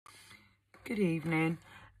Good evening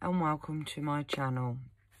and welcome to my channel.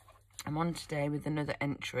 I'm on today with another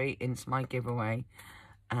entry into my giveaway.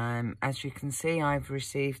 As you can see, I've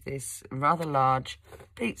received this rather large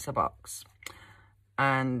pizza box,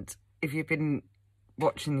 and if you've been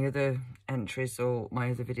watching the other entries or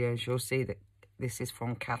my other videos, you'll see that this is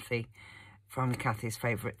from Kathy, from Kathy's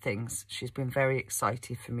Favourite Things. She's been very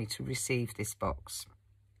excited for me to receive this box.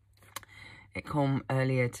 It came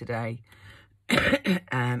earlier today.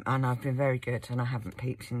 And I've been very good, and I haven't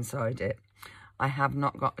peeked inside it. I have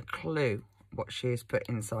not got a clue what she has put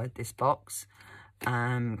inside this box.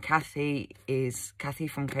 Kathy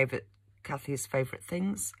from Kathy's Favourite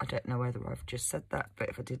Things. I don't know whether I've just said that, but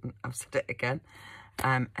if I didn't, I've said it again.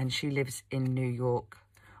 And she lives in New York,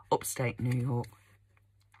 upstate New York.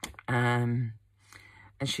 And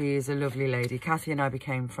she is a lovely lady. Kathy and I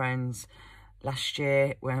became friends last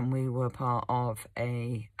year when we were part of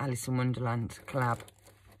a Alice in Wonderland collab.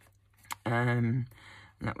 And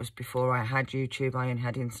that was before I had YouTube. I only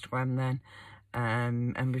had Instagram then.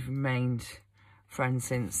 And we've remained friends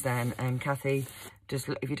since then. And Kathy does,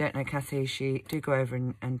 if you don't know Kathy, do go over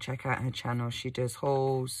and check out her channel. She does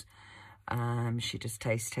hauls, she does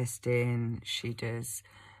taste testing, she runs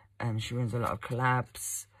a lot of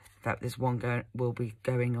collabs. In fact, there's one will be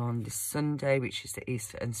going on this Sunday, which is the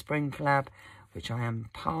Easter and Spring collab, which I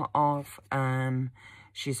am part of.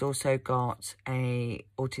 She's also got a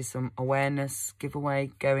Autism Awareness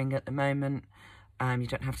giveaway going at the moment. You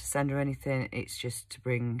don't have to send her anything. It's just to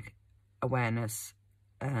bring awareness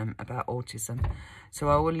about autism. So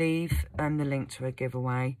I will leave the link to her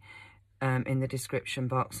giveaway in the description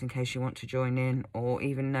box in case you want to join in or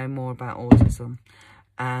even know more about autism.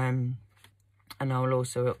 And I will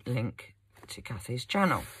also link to Kathy's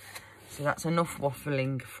channel. So that's enough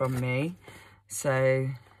waffling from me. So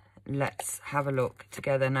let's have a look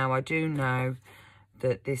together. Now, I do know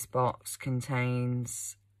that this box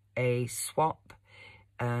contains a swap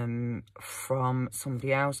from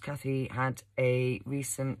somebody else. Kathy had a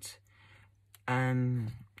recent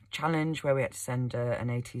challenge where we had to send an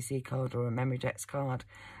ATC card or a memorydex card.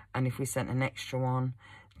 And if we sent an extra one,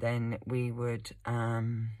 then we would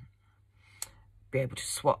be able to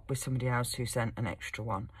swap with somebody else who sent an extra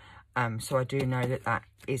one. So I do know that that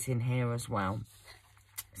is in here as well.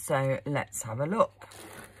 So let's have a look.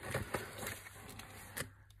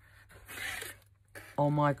 Oh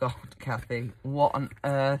my God, Kathy, what on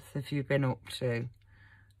earth have you been up to?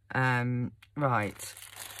 Right.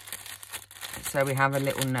 So we have a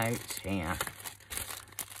little note here.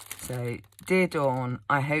 So, dear Dawn,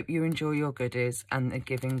 I hope you enjoy your goodies and the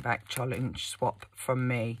Giving Back Challenge swap from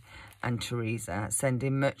me and Theresa.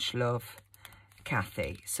 Sending much love,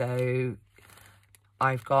 Kathy. So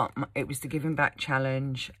I've got, it was the Giving Back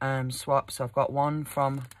Challenge swap. So I've got one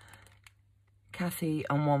from Kathy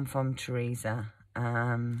and one from Theresa.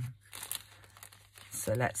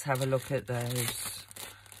 So let's have a look at those.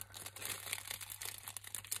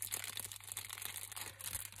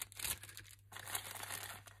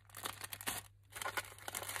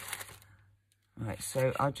 Right,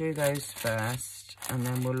 so I'll do those first, and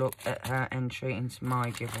then we'll look at her entry into my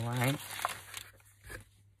giveaway.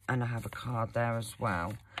 And I have a card there as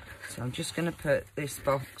well. So I'm just going to put this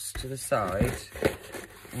box to the side,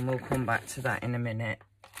 and we'll come back to that in a minute.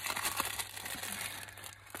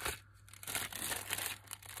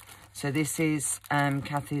 So this is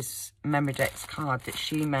Kathy's memorydex card that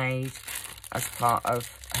she made as part of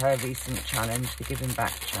her recent challenge, the Giving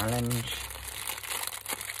Back Challenge.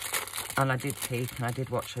 And I did peek and I did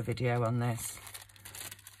watch her video on this.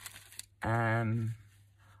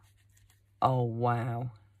 Oh,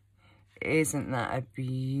 wow. Isn't that a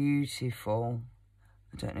beautiful,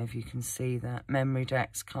 I don't know if you can see that,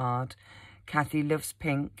 memorydex card. Kathy loves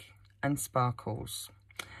pink and sparkles.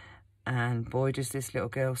 And boy, does this little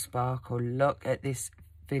girl sparkle. Look at this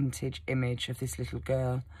vintage image of this little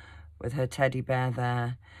girl with her teddy bear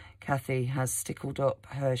there. Kathy has stickled up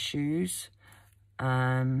her shoes.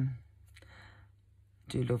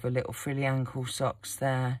 Do love a little frilly ankle socks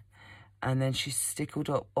there. And then she's stickled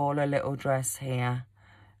up all her little dress here.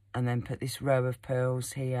 And then put this row of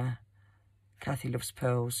pearls here. Kathy loves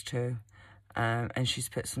pearls too. And she's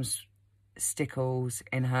put some stickles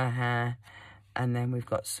in her hair. And then we've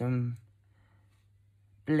got some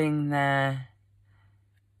bling there.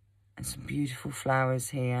 And some beautiful flowers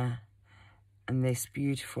here. And this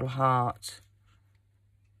beautiful heart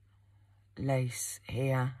lace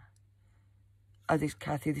here. Oh, this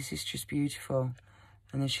Kathy, this is just beautiful.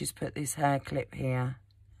 And then she's put this hair clip here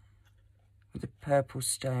with a purple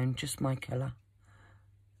stone, just my colour.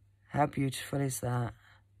 How beautiful is that?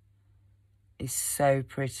 It's so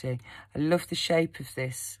pretty. I love the shape of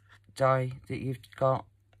this die that you've got.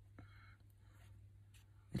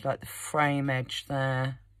 With like the frame edge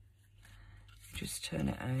there. Just turn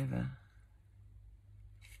it over.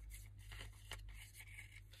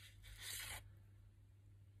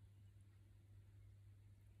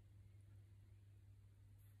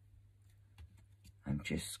 I'm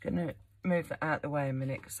just going to move that out the way a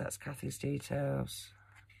minute because that's Kathy's details.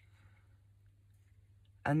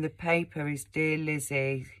 And the paper is Dear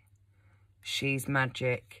Lizzie, She's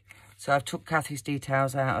Magic. So I've took Kathy's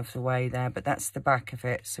details out of the way there, but that's the back of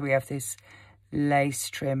it. So we have this lace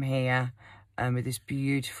trim here, and with this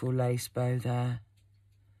beautiful lace bow there.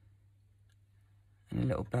 And a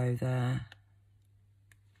little bow there.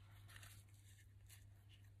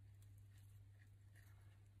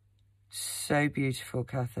 So beautiful,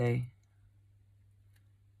 Kathy.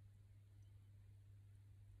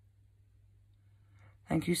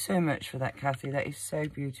 Thank you so much for that, Kathy. That is so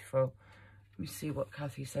beautiful. Let me see what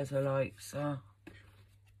Kathy says her likes are.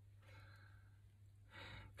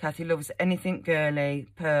 Kathy loves anything girly,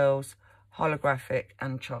 pearls, holographic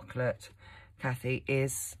and chocolate. Kathy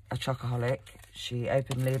is a chocoholic. She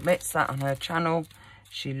openly admits that on her channel.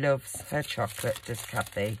 She loves her chocolate, does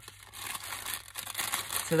Kathy.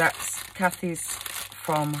 So that's Kathy's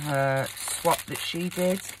from her swap that she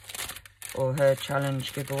did, or her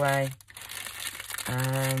challenge giveaway.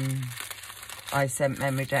 I sent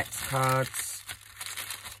memorydex cards,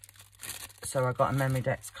 so I got a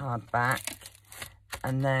memorydex card back.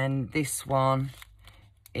 And then this one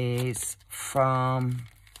is from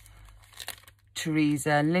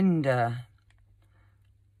Theresa Linda.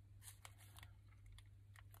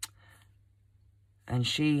 And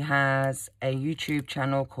she has a YouTube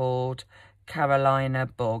channel called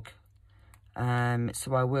Carolinabugg.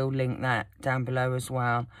 So I will link that down below as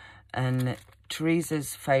well. And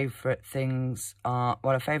Theresa's favourite things are,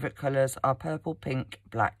 well, her favourite colours are purple, pink,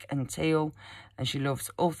 black and teal. And she loves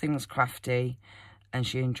all things crafty. And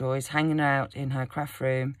she enjoys hanging out in her craft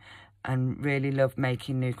room and really loves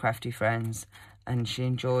making new crafty friends. And she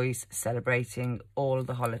enjoys celebrating all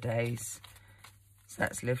the holidays. So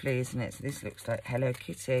that's lovely, isn't it? So this looks like Hello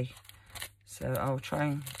Kitty. So I'll try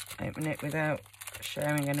and open it without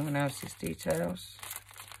sharing anyone else's details.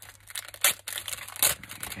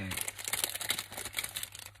 Okay.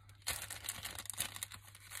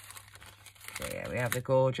 So yeah, we have the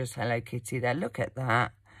gorgeous Hello Kitty there. Look at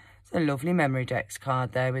that. It's a lovely memorydex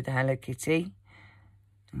card there with the Hello Kitty.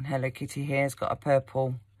 And Hello Kitty here has got a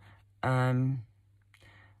purple little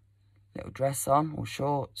dress on, or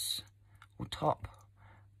shorts, or top.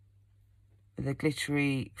 With a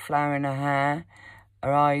glittery flower in her hair.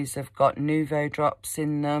 Her eyes have got Nouveau drops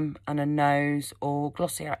in them, and a nose, or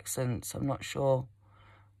glossy accents, I'm not sure.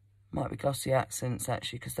 Might be glossy accents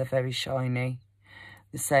actually, because they're very shiny.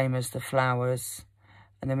 The same as the flowers.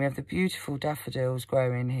 And then we have the beautiful daffodils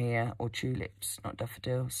growing here, or tulips, not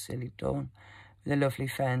daffodils, silly dawn, with a lovely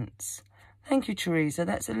fence. Thank you, Theresa.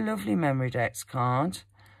 That's a lovely memorydex card.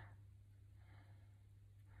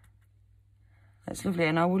 That's lovely,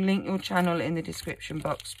 and I will link your channel in the description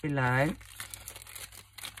box below.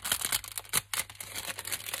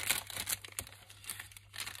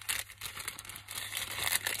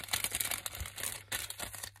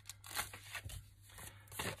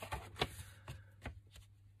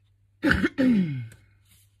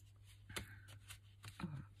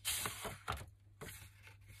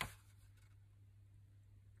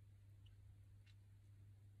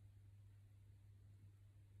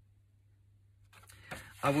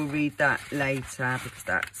 I will read that later because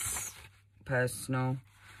that's personal.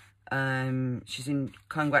 She's in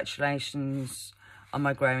congratulations on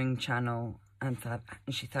my growing channel, and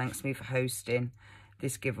she thanks me for hosting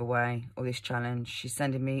this giveaway or this challenge. She's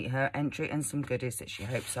sending me her entry and some goodies that she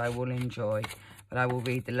hopes I will enjoy, but I will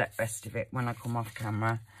read the rest of it when I come off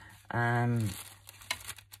camera.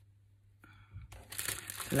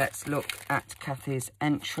 Let's look at Kathy's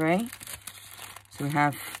entry. So we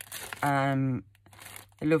have a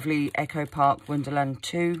lovely Echo Park Wonderland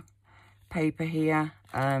 2 paper here,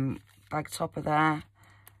 bag topper there,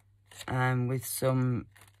 with some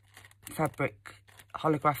fabric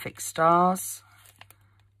holographic stars.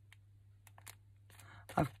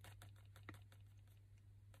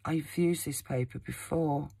 I've used this paper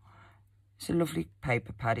before. It's a lovely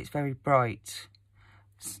paper pad. It's very bright.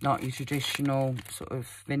 It's not your traditional sort of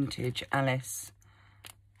vintage Alice,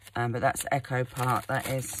 but that's Echo Park. That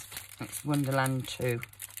is, it's Wonderland 2.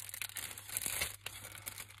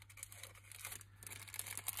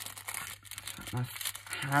 My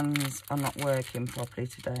hands are not working properly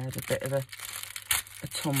today. I had a bit of a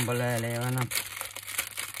tumble earlier, and I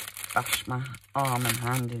bashed my arm and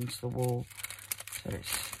hand into the wall. So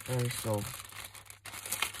it's very sore.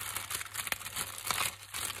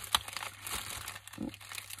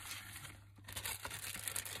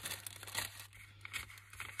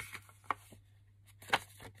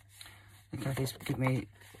 Kathy's give me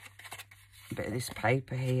a bit of this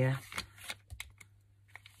paper here.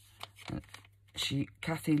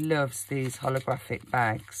 Kathy loves these holographic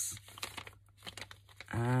bags.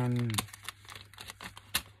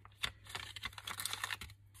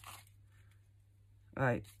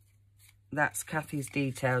 Right, that's Kathy's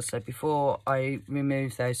details. So before I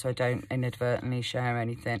remove those, so I don't inadvertently share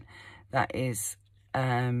anything, that is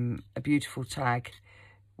a beautiful tag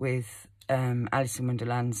with Alice in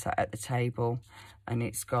Wonderland sat at the table, and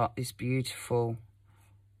it's got this beautiful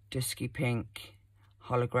dusky pink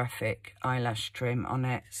holographic eyelash trim on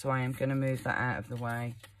it. So I am going to move that out of the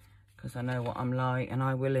way because I know what I'm like, and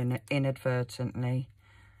I will inadvertently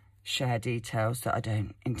share details that I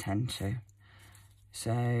don't intend to.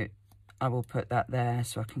 So I will put that there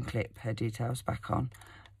so I can clip her details back on.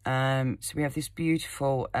 So we have this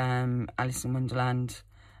beautiful Alice in Wonderland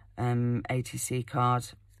ATC card,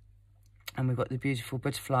 and we've got the beautiful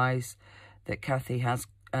butterflies that Kathy has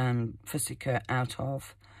fussy cut out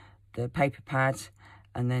of the paper pad,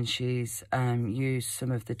 and then she's used some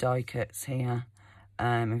of the die cuts here.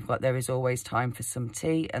 We've got There Is Always Time for Some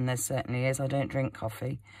Tea, and there certainly is. I don't drink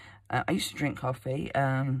coffee. I used to drink coffee.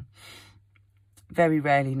 Very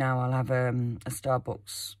rarely now I'll have a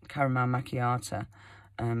Starbucks caramel macchiato,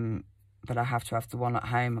 but I have to have the one at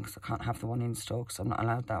home because I can't have the one in store because I'm not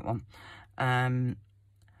allowed that one.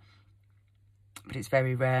 But it's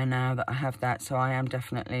very rare now that I have that, so I am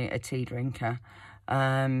definitely a tea drinker.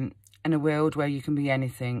 In a world where you can be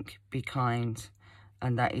anything, be kind,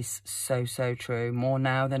 and that is so, so true, more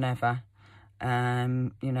now than ever.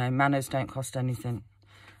 You know, manners don't cost anything,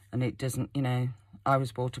 and it doesn't, you know, I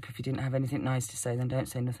was brought up, if you didn't have anything nice to say, then don't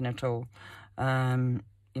say nothing at all. You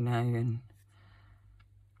know, and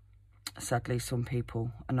sadly some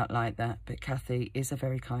people are not like that, but Kathy is a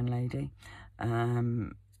very kind lady,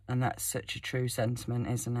 and that's such a true sentiment,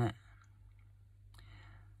 isn't it?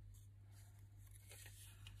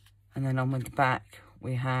 And then on with the back,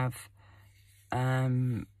 we have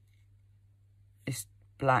this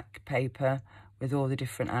black paper with all the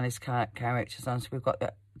different Alice characters on. So we've got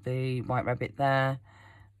the White Rabbit there,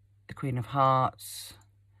 the Queen of Hearts,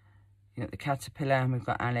 you know, the caterpillar, and we've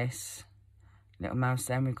got Alice, little mouse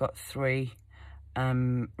there, and we've got 3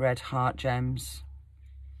 red heart gems.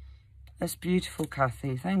 That's beautiful,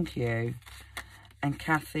 Kathy, thank you. And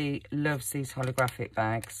Kathy loves these holographic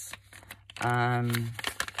bags.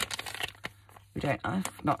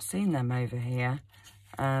 I've not seen them over here.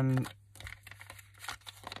 I'm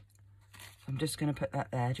just going to put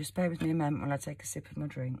that there. Just bear with me a moment while I take a sip of my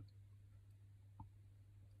drink.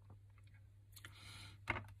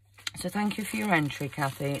 So thank you for your entry,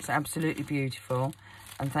 Kathy. It's absolutely beautiful.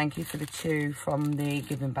 And thank you for the 2 from the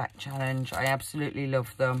Giving Back Challenge. I absolutely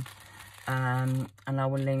love them. And I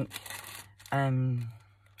will link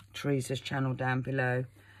Theresa's channel down below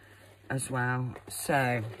as well.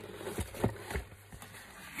 So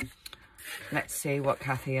let's see what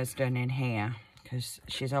Kathy has done in here, because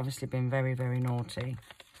she's obviously been very, very naughty,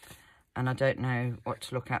 and I don't know what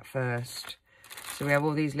to look at first. So we have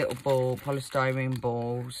all these little polystyrene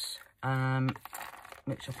balls,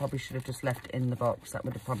 which I probably should have just left in the box. That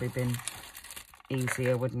would have probably been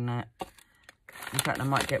easier, wouldn't it? In fact, I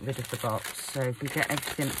might get rid of the box. So if we get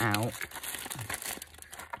everything out.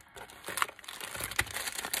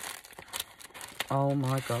 Oh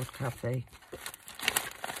my God, Kathy.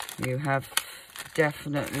 You have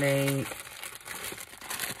definitely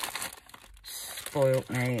spoilt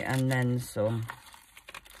me, and then some.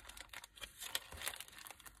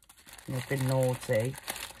 You've been naughty.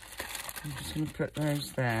 I'm just going to put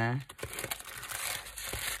those there.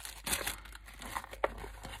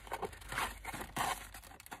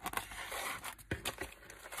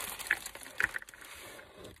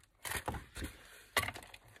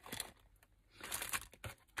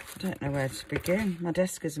 I don't know where to begin. My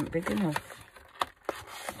desk isn't big enough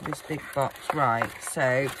for this big box. Right,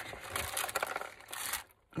 so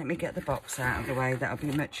let me get the box out of the way. That'll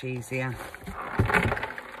be much easier.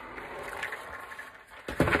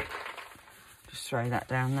 Just throw that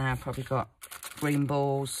down there. I've probably got green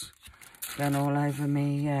balls going all over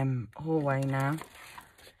me hallway now.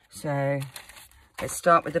 So let's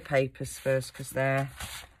start with the papers first, because they're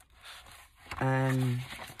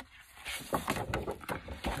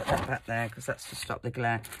put that back there because that's to stop the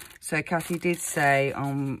glare. So Kathy did say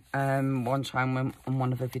on one time on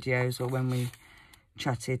one of her videos, or when we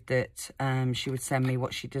chatted, that she would send me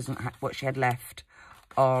what she had left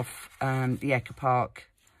of the Echo Park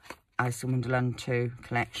Alice in Wonderland 2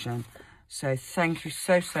 collection. So thank you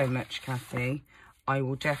so much, Kathy. I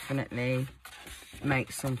will definitely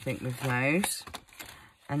make something with those.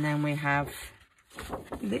 And then we have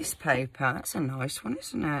this paper. That's a nice one,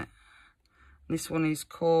 isn't it? This one is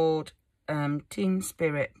called Teen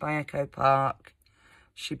Spirit by Echo Park.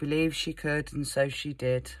 She believed she could, and so she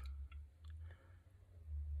did.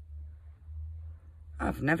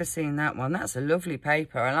 I've never seen that one. That's a lovely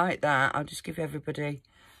paper. I like that. I'll just give everybody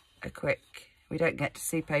a quick... We don't get to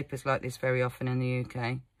see papers like this very often in the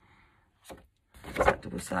UK. Is that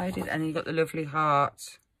double-sided? And you've got the lovely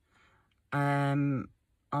heart on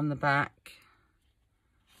the back.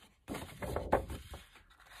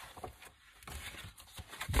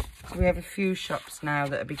 So we have a few shops now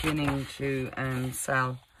that are beginning to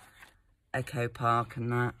sell Echo Park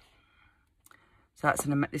and that. So that's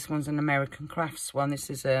this one's an American Crafts one.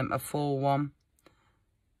 This is a fall one.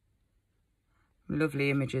 Lovely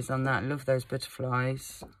images on that. Love those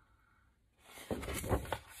butterflies.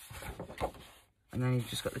 And then you've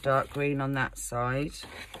just got the dark green on that side.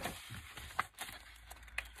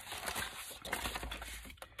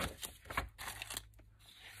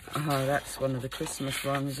 Oh, that's one of the Christmas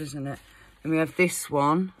ones, isn't it? And we have this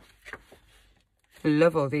one. I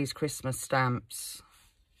love all these Christmas stamps.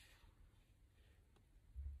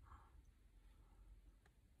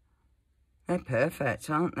 They're perfect,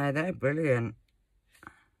 aren't they? They're brilliant.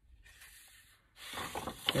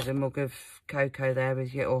 There's a mug of cocoa there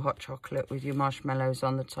with your, or hot chocolate with your marshmallows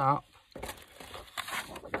on the top.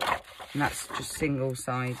 And that's just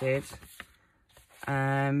single-sided.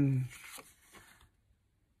 That's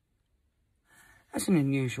an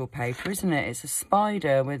unusual paper, isn't it? It's a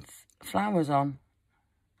spider with flowers on.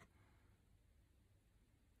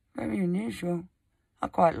 Very unusual. I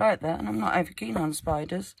quite like that, and I'm not over keen on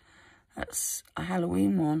spiders. That's a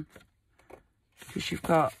Halloween one. Because you've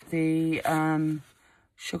got the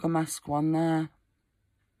sugar mask one there.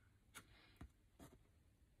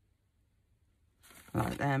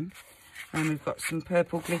 Like them. And we've got some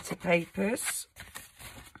purple glitter papers.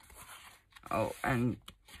 Oh, and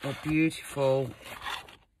a beautiful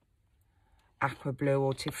aqua blue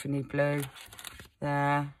or Tiffany blue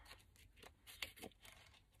there.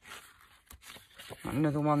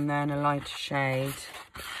 Another one there in a lighter shade.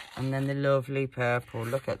 And then the lovely purple.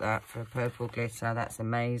 Look at that for a purple glitter. That's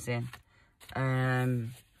amazing. Oh,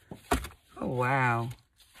 wow.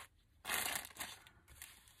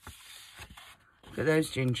 Look at those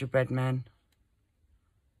gingerbread men.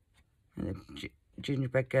 And the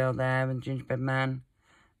gingerbread girl there and the gingerbread man.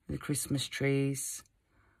 The Christmas trees.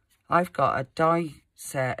 I've got a die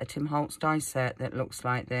set, a Tim Holtz die set that looks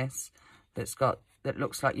like this. That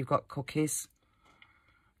looks like you've got cookies.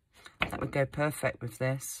 That would go perfect with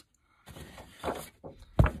this. And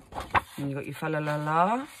you've got your fa la la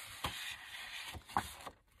la.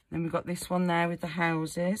 Then we've got this one there with the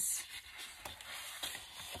houses.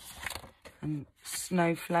 And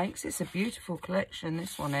snowflakes. It's a beautiful collection,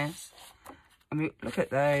 this one is. I mean, look at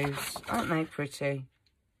those. Aren't they pretty?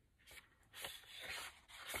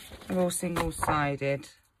 They're all single-sided.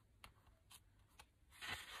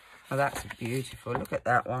 Oh, that's beautiful. Look at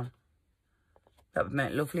that one. That would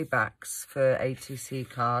make lovely backs for ATC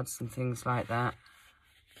cards and things like that.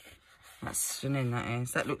 That's stunning, that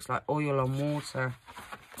is. That looks like oil on water.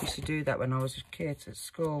 I used to do that when I was a kid at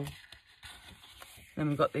school. Then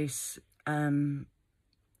we've got this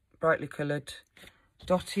brightly coloured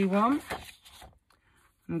dotty one.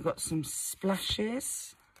 And we've got some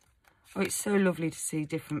splashes. Oh, it's so lovely to see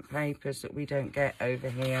different papers that we don't get over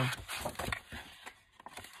here.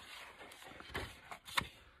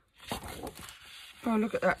 Oh,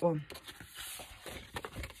 look at that one.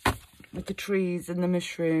 With the trees and the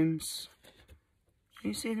mushrooms. Can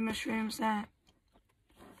you see the mushrooms there?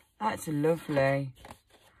 That's a lovely.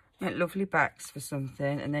 Make lovely backs for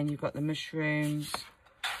something. And then you've got the mushrooms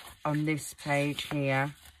on this page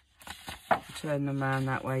here. Turn them around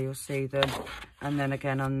that way, you'll see them. And then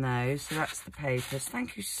again on those. So that's the papers.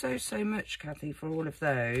 Thank you so much, Kathy, for all of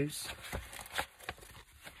those.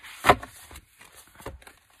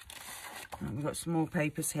 And we've got some more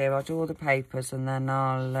papers here. I'll do all the papers and then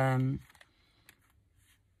I'll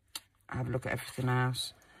have a look at everything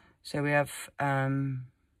else. So we have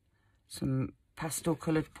some pastel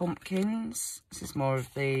coloured pumpkins. This is more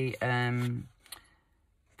of the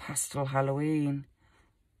pastel Halloween.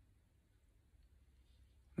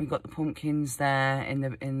 We've got the pumpkins there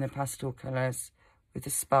in the pastel colours with the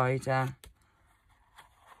spider.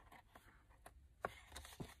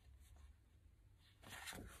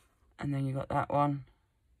 And then you got that one.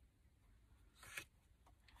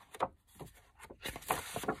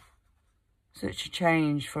 Such a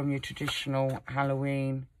change from your traditional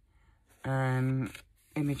Halloween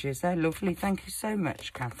images. They're lovely. Thank you so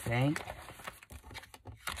much, Kathy.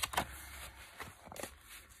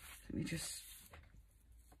 Let me just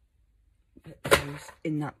put those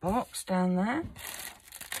in that box down there.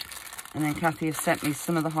 And then Kathy has sent me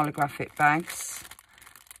some of the holographic bags.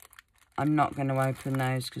 I'm not going to open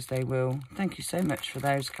those because they will. Thank you so much for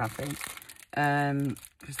those, Kathy.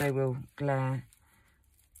 Because they will glare.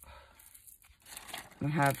 We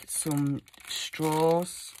have some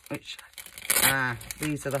straws, which,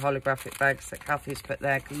 these are the holographic bags that Kathy's put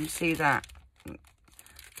there. Can you see that?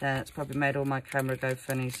 There, it's probably made all my camera go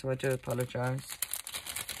funny, so I do apologise.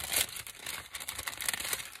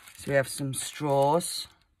 So we have some straws.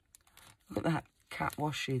 Look at that cat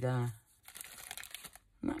washi there.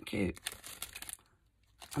 Isn't that cute?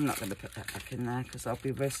 I'm not going to put that back in there because I'll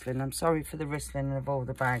be rustling. I'm sorry for the rustling of all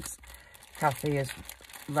the bags. Kathy has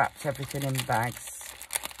wrapped everything in bags.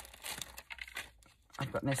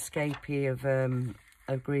 I've got an escapee of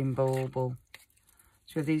a green bauble.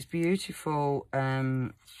 So these beautiful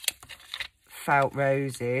felt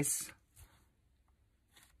roses.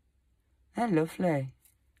 They're lovely.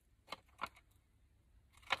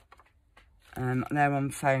 They're on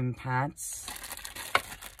foam pads.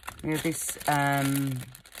 We have this, I'll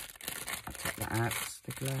take that out,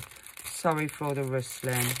 the glue. Sorry for all the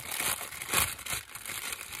rustling.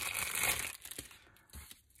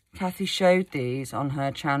 Kathy showed these on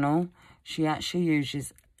her channel. She actually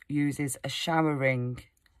uses a shower ring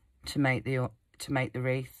to make the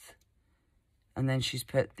wreath, and then she's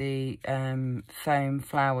put the foam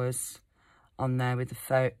flowers on there with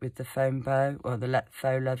the foam bow, or the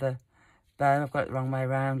faux leather bow. I've got it the wrong way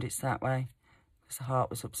around. It's that way because the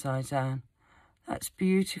heart was upside down. That's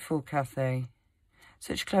beautiful, Kathy.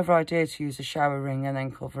 Such a clever idea to use a shower ring and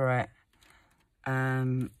then cover it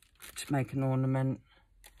to make an ornament.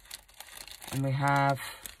 And we have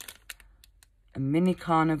a mini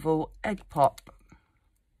carnival egg pop.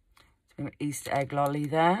 Easter egg lolly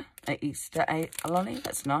there. An Easter egg lolly.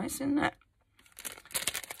 That's nice, isn't it?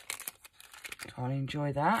 I'll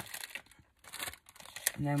enjoy that.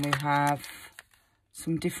 And then we have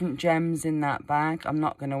some different gems in that bag. I'm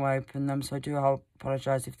not going to open them, so I do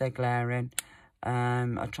apologise if they're glaring.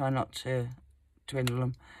 I try not to dwindle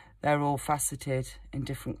them. They're all faceted in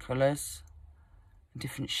different colours,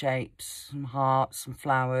 different shapes, some hearts, some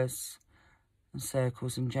flowers, and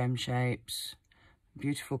circles and gem shapes.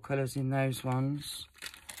 Beautiful colours in those ones.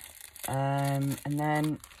 And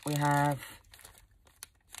then we have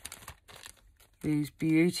these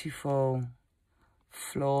beautiful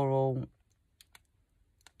floral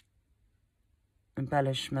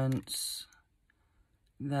embellishments.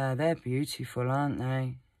 They're beautiful, aren't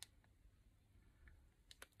they?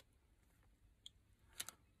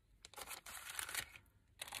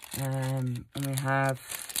 And we have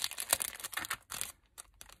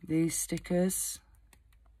these stickers.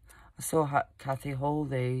 I saw Kathy haul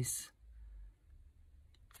these.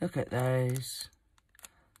 Look at those.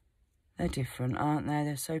 They're different, aren't they?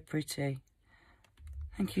 They're so pretty.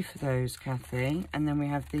 Thank you for those, Kathy. And then we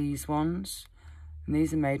have these ones. And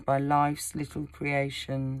these are made by Life's Little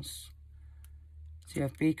Creations. So you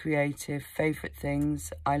have Be Creative, Favourite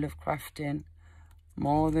Things, I Love Crafting.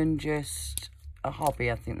 More than just a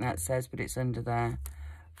hobby, I think that says, but it's under there.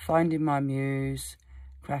 Finding My Muse,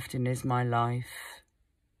 Crafting is My Life.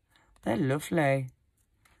 They're lovely.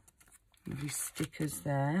 Lovely stickers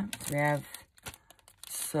there. We have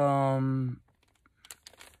some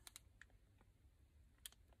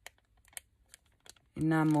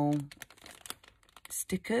enamel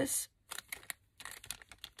stickers,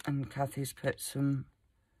 and Kathy's put some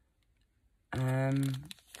oh,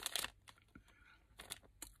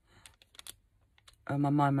 my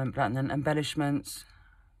mind went blank then. Embellishments.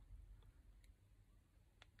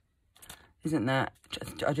 Isn't that?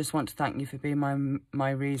 I just want to thank you for being my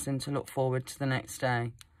reason to look forward to the next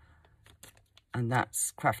day. And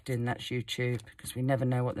that's crafting, that's YouTube, because we never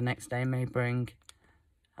know what the next day may bring.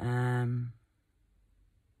 It's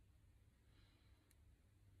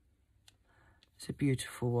a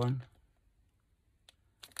beautiful one.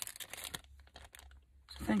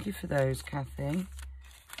 So thank you for those, Kathy.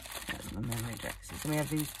 That's my memory dexes. And we have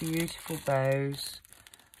these beautiful bows,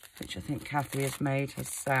 which I think Kathy has made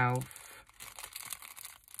herself.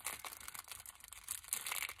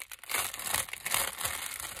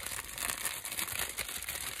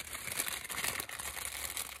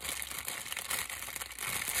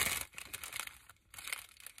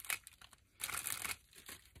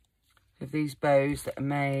 Of these bows that are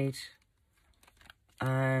made,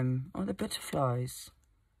 oh, the butterflies.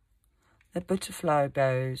 They're butterfly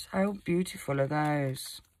bows. How beautiful are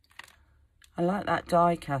those? I like that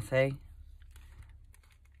die, Kathy.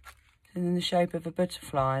 In the shape of a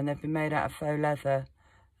butterfly, and they've been made out of faux leather.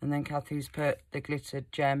 And then Kathy's put the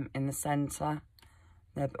glittered gem in the centre.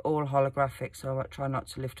 They're all holographic, so I try not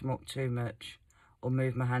to lift them up too much or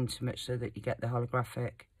move my hand too much so that you get the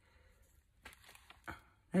holographic.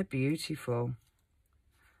 They're beautiful.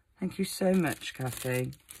 Thank you so much,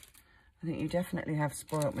 Kathy. I think you definitely have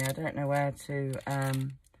spoilt me. I don't know where to...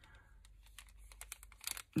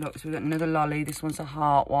 Look, so we've got another lolly. This one's a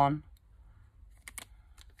heart one.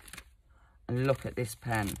 And look at this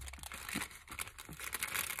pen.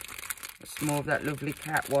 It's more of that lovely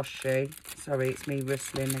cat washi. Sorry, it's me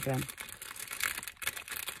rustling again.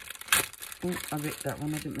 Oh, I ripped that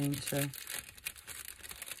one. I didn't mean to.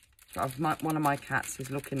 One of my cats is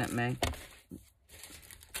looking at me.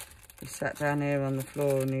 He sat down here on the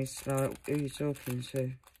floor and he's like, who are you talking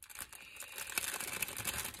to?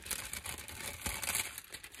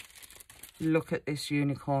 Look at this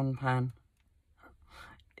unicorn pen.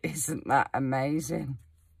 Isn't that amazing?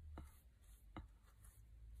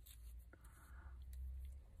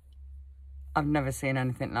 I've never seen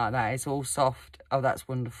anything like that. It's all soft. Oh, that's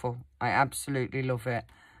wonderful. I absolutely love it.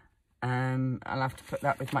 I'll have to put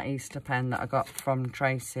that with my Easter pen that I got from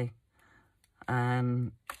Tracy. I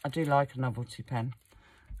do like a novelty pen.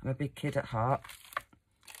 I'm a big kid at heart.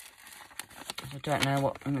 I don't know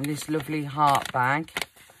what... this lovely heart bag.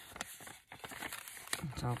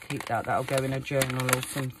 So I'll keep that. That'll go in a journal or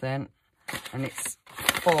something. And it's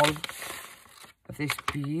full of this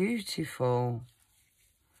beautiful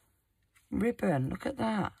ribbon. Look at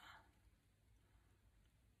that.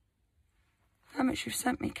 How much you've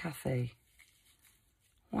sent me, Kathy.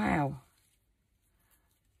 Wow.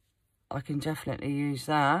 I can definitely use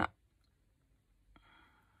that.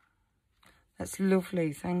 That's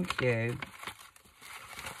lovely. Thank you.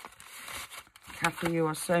 Kathy, you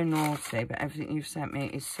are so naughty, but everything you've sent me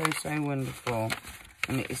is so, so wonderful.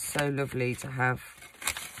 And it is so lovely to have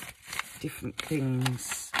different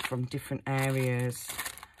things from different areas.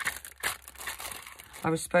 I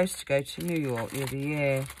was supposed to go to New York the other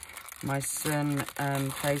year. My son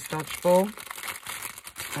plays dodgeball.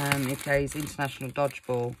 He plays international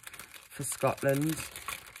dodgeball for Scotland.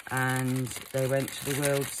 And they went to the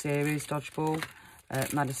World Series dodgeball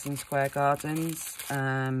at Madison Square Gardens.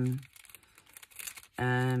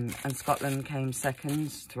 And Scotland came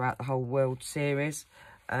second throughout the whole World Series.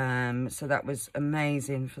 So that was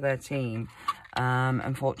amazing for their team.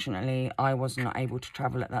 Unfortunately, I was not able to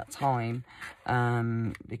travel at that time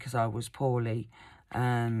because I was poorly.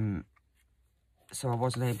 So I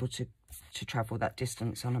wasn't able to travel that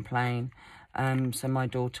distance on a plane. So my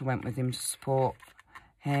daughter went with him to support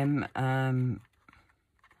him.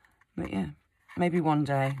 But yeah, maybe one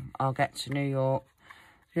day I'll get to New York.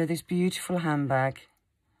 You know, this beautiful handbag.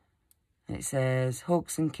 It says,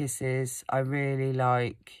 hugs and kisses. I really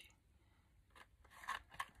like.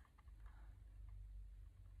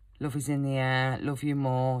 Love is in the air. Love you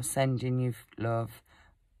more. Sending you love.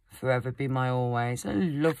 Forever be my always. A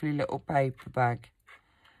lovely little paper bag.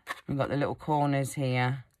 We've got the little corners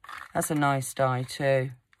here. That's a nice die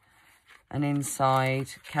too. And inside,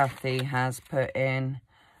 Kathy has put in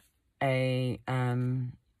a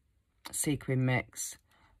sequin mix.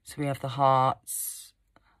 So we have the hearts.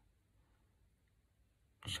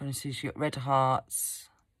 I'm trying to see, she's got red hearts,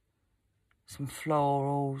 some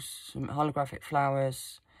florals, some holographic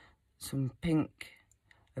flowers, some pink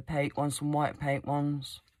opaque ones, some white opaque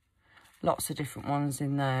ones. Lots of different ones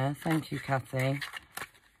in there. Thank you, Kathy.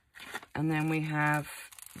 And then we have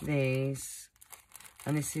these.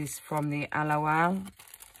 And this is from the LOL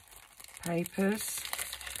papers.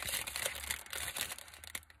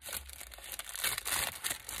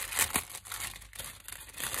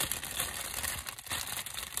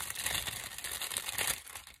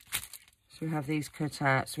 So we have these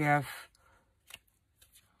cutouts. We have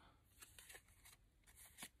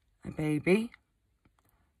a baby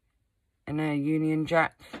in a Union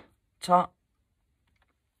Jack top.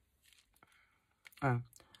 Oh,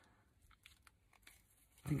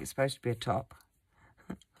 I think it's supposed to be a top.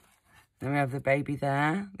 Then we have the baby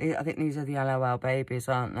there. I think these are the LOL babies,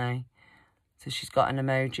 aren't they? So she's got an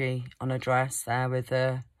emoji on her dress there with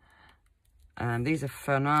her. These are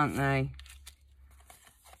fun, aren't they?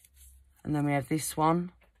 And then we have this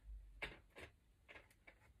one.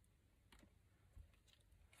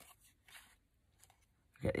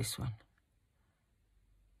 Look at this one.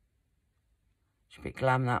 It's a bit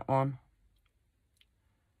glam, that one.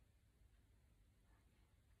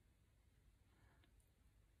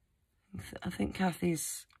 I think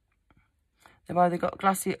Kathy's... They've either got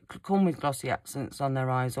come with glossy accents on their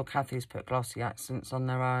eyes, or Kathy's put glossy accents on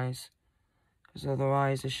their eyes, because all their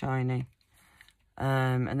eyes are shiny.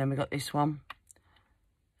 And then we got this one,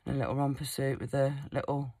 a little romper suit with a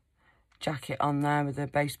little jacket on there with a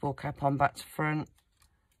baseball cap on back to front.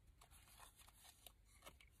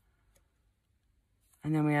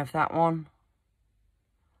 And then we have that one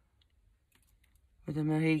with a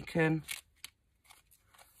Mohican.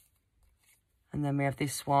 And then we have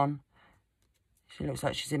this one. She looks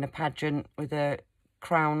like she's in a pageant with a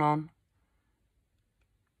crown on.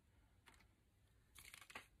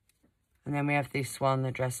 And then we have this one,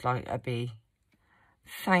 the dress like a bee.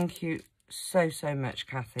 Thank you so, so much,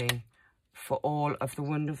 Kathy, for all of the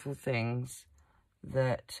wonderful things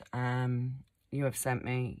that you have sent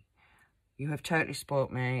me. You have totally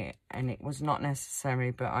spoilt me, and it was not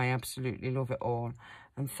necessary, but I absolutely love it all.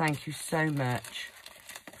 And thank you so much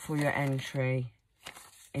for your entry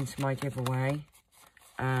into my giveaway.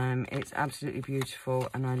 It's absolutely beautiful,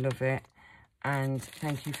 and I love it. And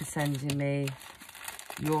thank you for sending me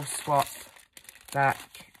your swap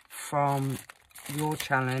back from your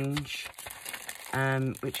challenge,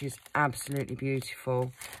 which is absolutely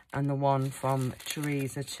beautiful, and the one from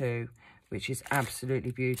Theresa too, which is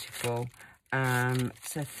absolutely beautiful.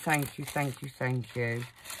 So thank you, thank you, thank you.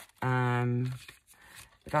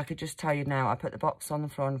 If I could just tell you now, I put the box on the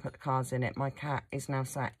floor and put the cards in it. My cat is now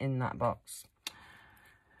sat in that box.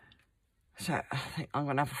 So I think I'm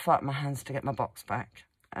going to have a fight with my hands to get my box back.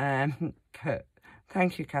 But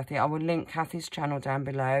thank you, Kathy. I will link Kathy's channel down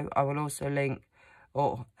below. I will also link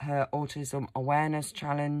her Autism Awareness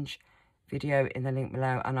Challenge video in the link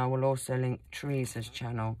below. And I will also link Theresa's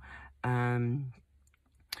channel.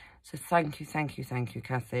 So thank you, thank you, thank you,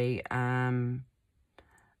 Kathy.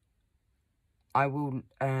 I will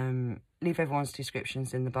leave everyone's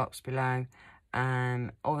descriptions in the box below.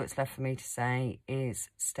 All that's left for me to say is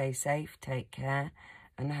stay safe, take care,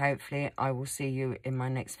 and hopefully I will see you in my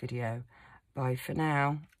next video. Bye for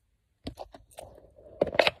now.